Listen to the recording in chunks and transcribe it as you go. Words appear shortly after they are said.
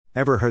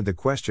Ever heard the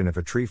question, if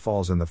a tree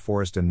falls in the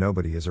forest and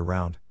nobody is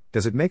around,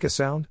 does it make a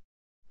sound?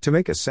 To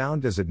make a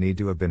sound, does it need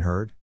to have been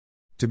heard?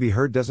 To be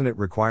heard, doesn't it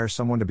require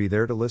someone to be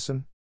there to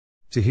listen?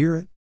 To hear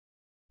it?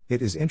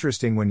 It is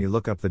interesting when you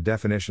look up the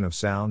definition of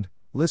sound,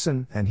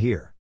 listen, and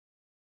hear.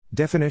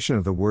 Definition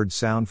of the word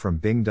sound from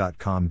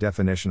Bing.com.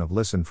 Definition of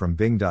listen from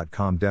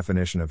Bing.com.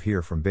 Definition of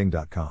hear from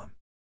Bing.com.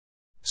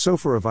 So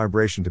for a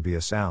vibration to be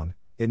a sound,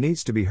 it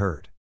needs to be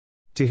heard.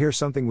 To hear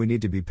something, we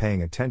need to be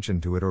paying attention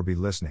to it or be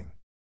listening.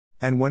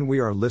 And when we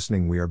are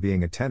listening, we are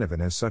being attentive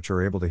and as such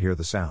are able to hear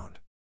the sound.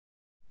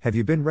 Have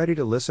you been ready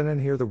to listen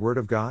and hear the Word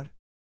of God?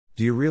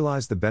 Do you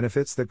realize the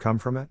benefits that come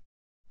from it?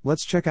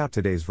 Let's check out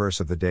today's verse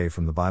of the day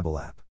from the Bible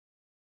app.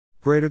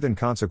 Greater than,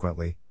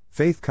 consequently,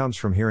 faith comes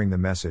from hearing the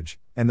message,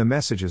 and the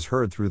message is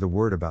heard through the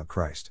word about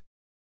Christ.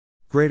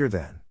 Greater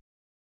than.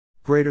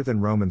 Greater than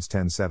Romans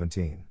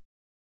 10:17.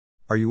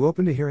 Are you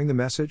open to hearing the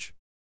message?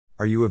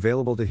 Are you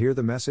available to hear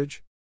the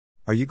message?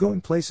 Are you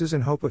going places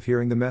in hope of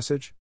hearing the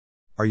message?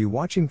 Are you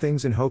watching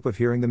things in hope of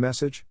hearing the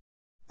message?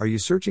 Are you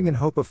searching in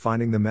hope of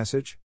finding the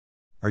message?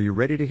 Are you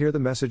ready to hear the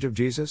message of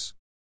Jesus?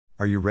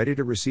 Are you ready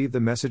to receive the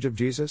message of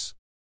Jesus?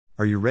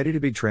 Are you ready to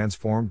be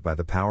transformed by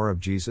the power of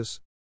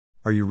Jesus?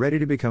 Are you ready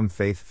to become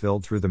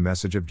faith-filled through the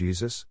message of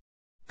Jesus?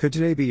 Could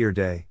today be your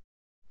day?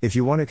 If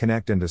you want to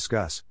connect and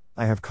discuss,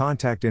 I have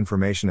contact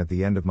information at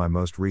the end of my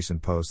most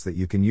recent posts that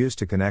you can use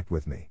to connect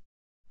with me.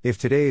 If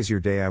today is your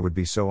day, I would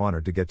be so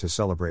honored to get to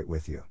celebrate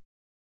with you.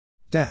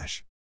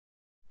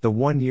 The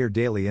 1-year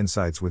daily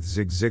insights with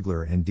Zig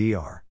Ziglar and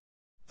Dr.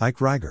 Ike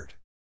Reighard.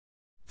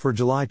 For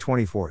July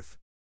 24th.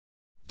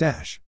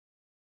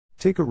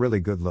 Take a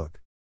really good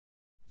look.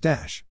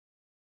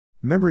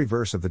 Memory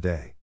verse of the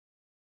day.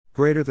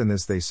 Greater than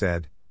this, they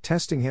said,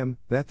 testing him,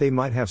 that they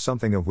might have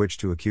something of which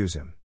to accuse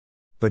him.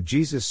 But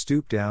Jesus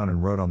stooped down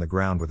and wrote on the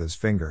ground with his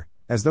finger,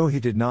 as though he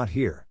did not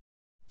hear.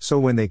 So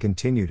when they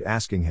continued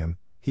asking him,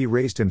 he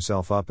raised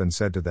himself up and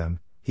said to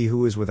them, He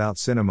who is without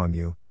sin among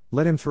you,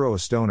 let him throw a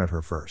stone at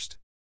her first.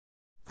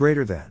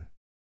 Greater than.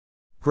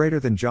 Greater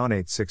than John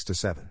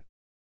 8:6-7.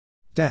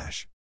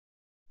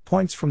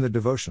 Points from the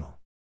devotional.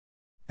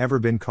 Ever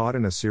been caught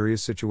in a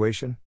serious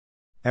situation?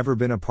 Ever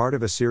been a part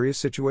of a serious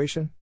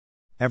situation?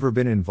 Ever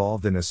been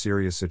involved in a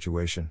serious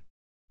situation?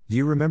 Do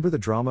you remember the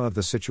drama of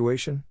the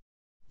situation?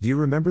 Do you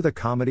remember the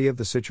comedy of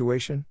the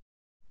situation?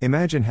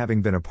 Imagine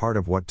having been a part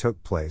of what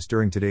took place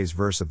during today's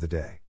verse of the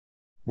day.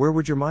 Where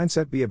would your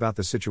mindset be about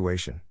the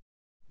situation?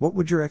 What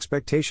would your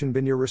expectation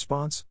been, your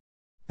response?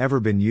 Ever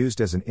been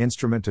used as an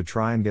instrument to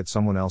try and get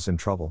someone else in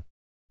trouble?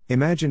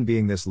 Imagine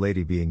being this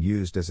lady being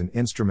used as an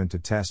instrument to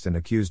test and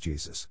accuse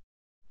Jesus.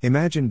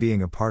 Imagine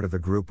being a part of the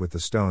group with the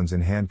stones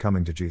in hand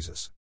coming to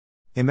Jesus.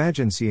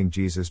 Imagine seeing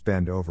Jesus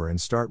bend over and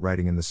start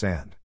writing in the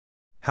sand.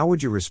 How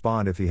would you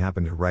respond if he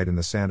happened to write in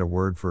the sand a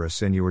word for a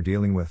sin you were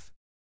dealing with?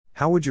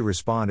 How would you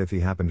respond if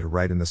he happened to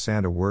write in the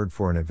sand a word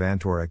for an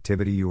event or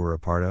activity you were a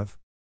part of?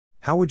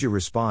 How would you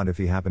respond if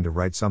he happened to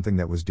write something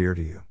that was dear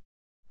to you?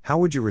 How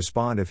would you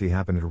respond if he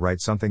happened to write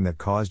something that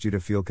caused you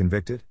to feel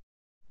convicted?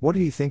 What do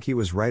you think he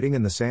was writing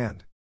in the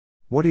sand?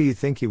 What do you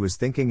think he was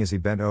thinking as he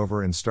bent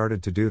over and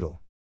started to doodle?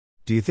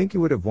 Do you think you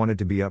would have wanted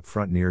to be up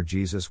front near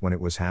Jesus when it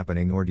was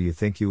happening, or do you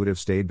think you would have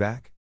stayed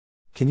back?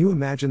 Can you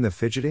imagine the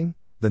fidgeting,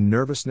 the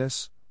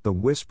nervousness, the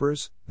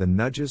whispers, the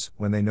nudges,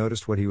 when they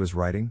noticed what he was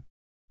writing?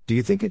 Do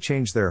you think it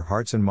changed their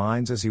hearts and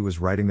minds as he was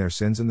writing their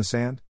sins in the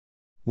sand?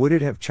 Would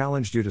it have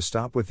challenged you to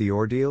stop with the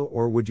ordeal,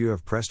 or would you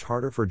have pressed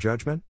harder for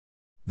judgment?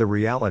 The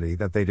reality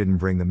that they didn't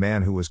bring the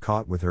man who was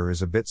caught with her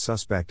is a bit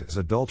suspect, as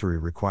adultery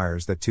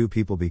requires that two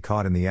people be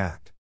caught in the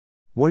act.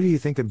 What do you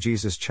think of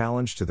Jesus'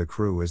 challenge to the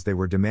crew as they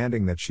were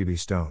demanding that she be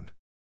stoned?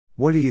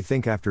 What do you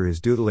think after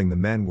his doodling the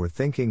men were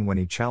thinking when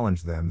he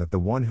challenged them that the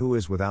one who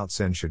is without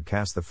sin should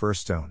cast the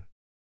first stone?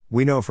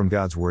 We know from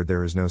God's word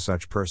there is no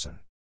such person.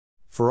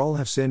 For all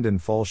have sinned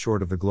and fall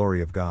short of the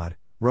glory of God,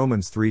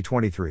 Romans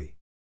 3:23.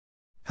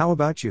 How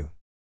about you?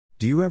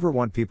 Do you ever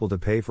want people to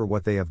pay for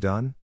what they have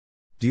done?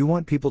 Do you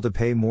want people to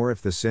pay more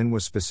if the sin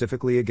was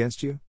specifically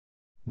against you?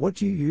 What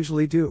do you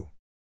usually do?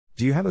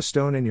 Do you have a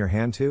stone in your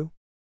hand too?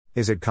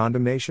 Is it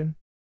condemnation?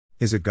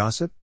 Is it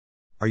gossip?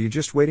 Are you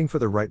just waiting for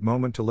the right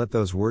moment to let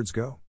those words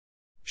go?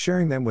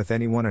 Sharing them with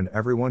anyone and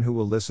everyone who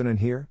will listen and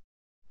hear?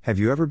 Have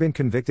you ever been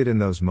convicted in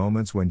those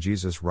moments when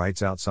Jesus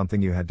writes out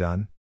something you had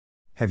done?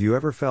 Have you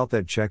ever felt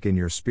that check in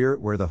your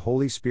spirit where the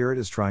Holy Spirit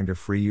is trying to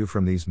free you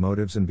from these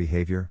motives and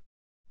behavior?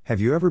 Have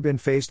you ever been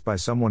faced by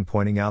someone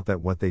pointing out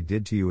that what they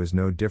did to you is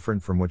no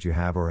different from what you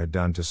have or had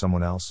done to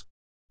someone else?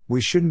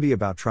 We shouldn't be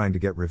about trying to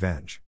get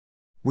revenge.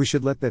 We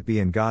should let that be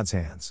in God's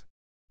hands.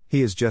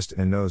 He is just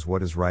and knows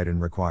what is right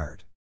and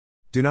required.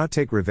 Do not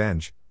take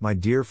revenge, my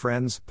dear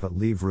friends, but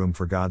leave room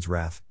for God's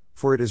wrath,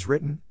 for it is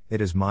written,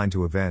 "It is mine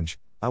to avenge,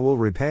 I will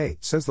repay,"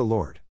 says the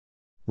Lord.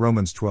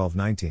 Romans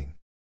 12:19.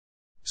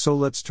 So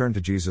let's turn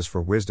to Jesus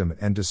for wisdom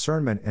and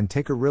discernment and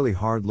take a really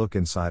hard look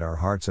inside our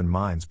hearts and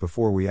minds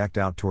before we act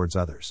out towards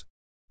others.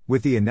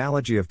 With the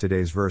analogy of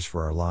today's verse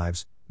for our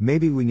lives,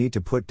 maybe we need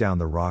to put down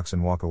the rocks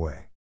and walk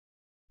away.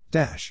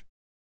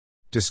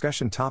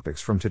 Discussion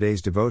topics from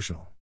today's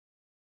devotional.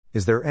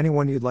 Is there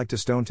anyone you'd like to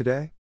stone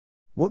today?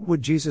 What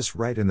would Jesus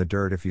write in the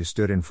dirt if you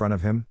stood in front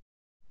of him?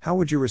 How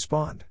would you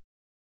respond?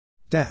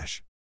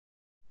 Dash.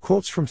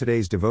 Quotes from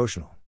today's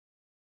devotional.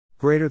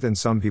 Greater than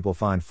some people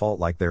find fault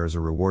like there is a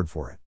reward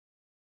for it.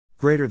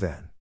 Greater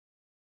than.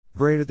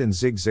 Greater than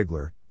Zig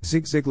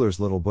Ziglar's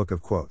Little Book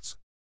of Quotes.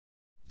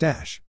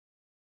 Dash.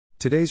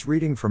 Today's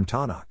reading from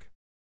Tanakh.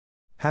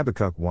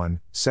 Habakkuk 1,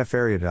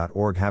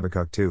 Sefaria.org,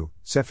 Habakkuk 2,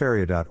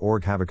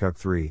 Sefaria.org, Habakkuk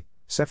 3,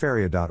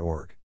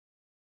 Sefaria.org.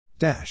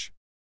 Dash.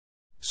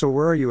 So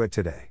where are you at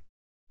today?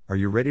 Are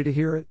you ready to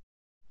hear it?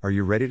 Are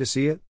you ready to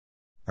see it?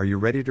 Are you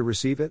ready to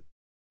receive it?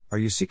 Are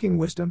you seeking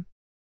wisdom?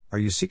 Are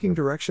you seeking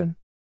direction?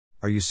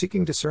 Are you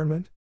seeking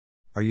discernment?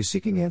 Are you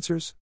seeking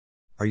answers?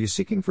 Are you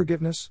seeking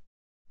forgiveness?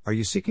 Are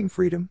you seeking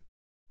freedom?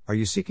 Are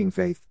you seeking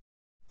faith?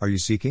 Are you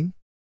seeking?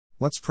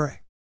 Let's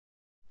pray.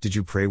 Did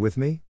you pray with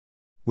me?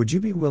 Would you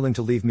be willing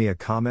to leave me a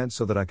comment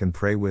so that I can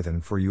pray with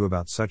and for you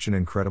about such an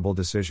incredible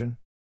decision?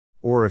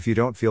 Or if you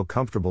don't feel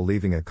comfortable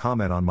leaving a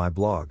comment on my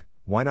blog,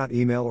 why not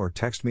email or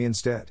text me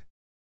instead?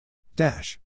 Dash.